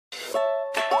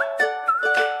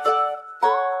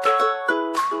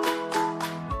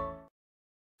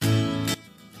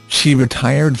she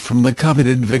retired from the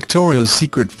coveted Victoria's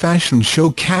Secret fashion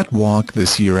show catwalk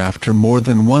this year after more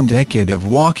than 1 decade of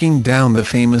walking down the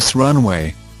famous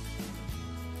runway.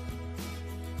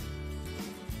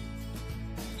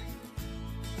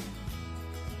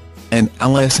 And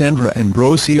Alessandra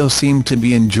Ambrosio seemed to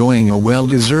be enjoying a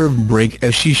well-deserved break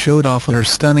as she showed off her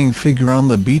stunning figure on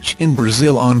the beach in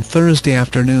Brazil on Thursday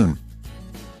afternoon.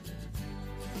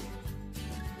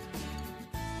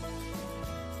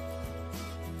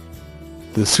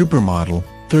 The supermodel,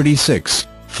 36,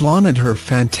 flaunted her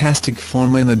fantastic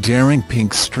form in a daring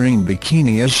pink string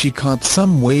bikini as she caught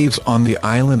some waves on the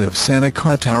island of Santa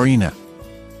Catarina.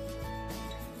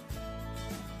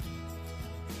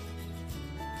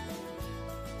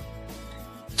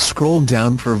 Scroll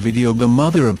down for video. The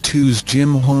mother of two's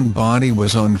gym-honed body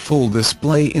was on full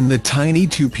display in the tiny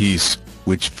two-piece,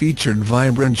 which featured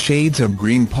vibrant shades of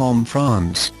green palm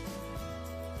fronds.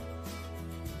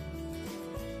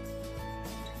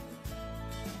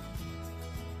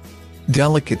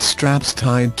 Delicate straps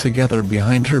tied together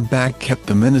behind her back kept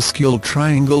the minuscule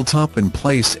triangle top in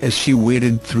place as she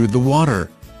waded through the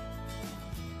water.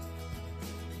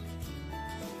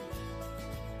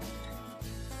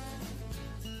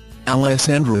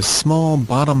 Alessandra's small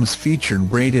bottoms featured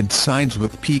braided sides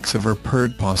with peaks of her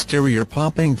purred posterior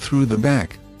popping through the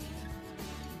back.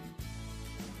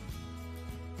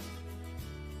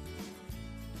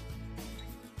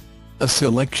 A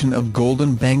selection of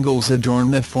golden bangles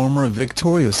adorned the former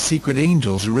Victoria's Secret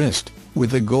angel's wrist,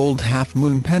 with a gold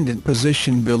half-moon pendant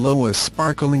positioned below a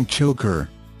sparkling choker.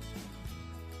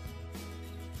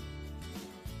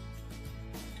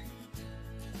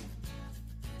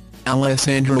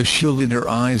 Alessandra shielded her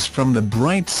eyes from the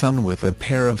bright sun with a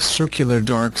pair of circular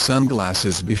dark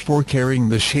sunglasses before carrying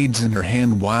the shades in her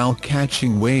hand while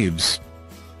catching waves.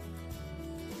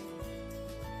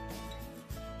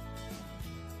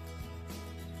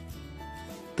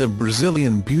 The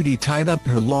Brazilian beauty tied up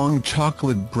her long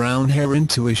chocolate brown hair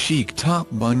into a chic top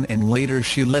bun and later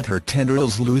she let her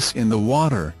tendrils loose in the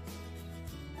water.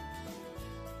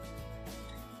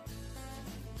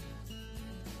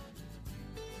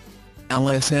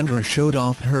 Alessandra showed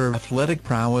off her athletic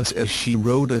prowess as she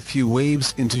rode a few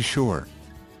waves into shore.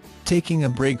 Taking a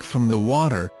break from the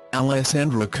water,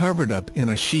 Alessandra covered up in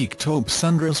a chic taupe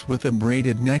sundress with a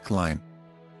braided neckline.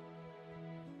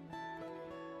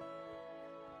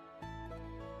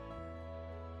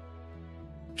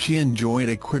 She enjoyed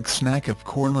a quick snack of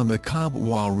corn on the cob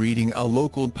while reading a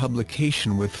local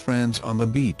publication with friends on the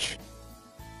beach.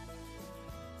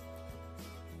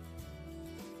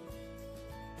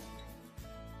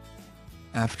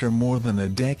 After more than a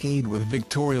decade with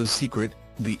Victoria's Secret,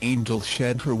 the angel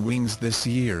shed her wings this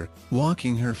year,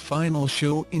 walking her final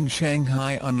show in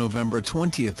Shanghai on November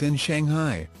 20 in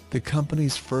Shanghai, the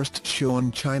company's first show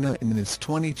in China in its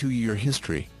 22-year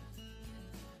history.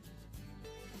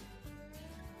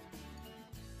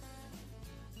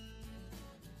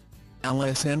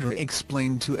 Alessandra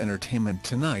explained to Entertainment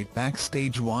Tonight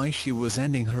backstage why she was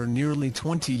ending her nearly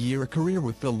 20-year career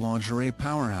with the lingerie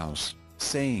powerhouse,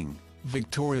 saying,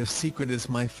 "Victoria's Secret is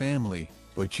my family,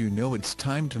 but you know it's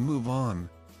time to move on.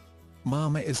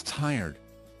 Mama is tired."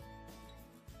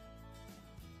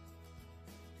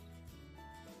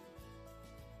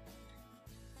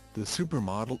 The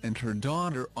supermodel and her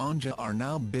daughter Anja are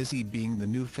now busy being the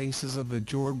new faces of the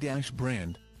Jordache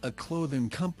brand, a clothing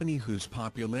company whose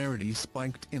popularity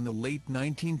spiked in the late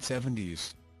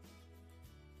 1970s.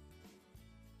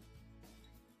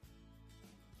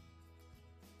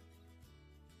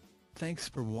 Thanks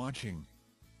for watching.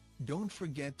 Don't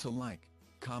forget to like,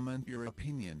 comment your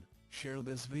opinion, share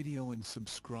this video and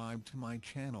subscribe to my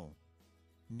channel.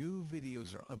 New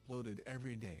videos are uploaded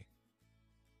every day.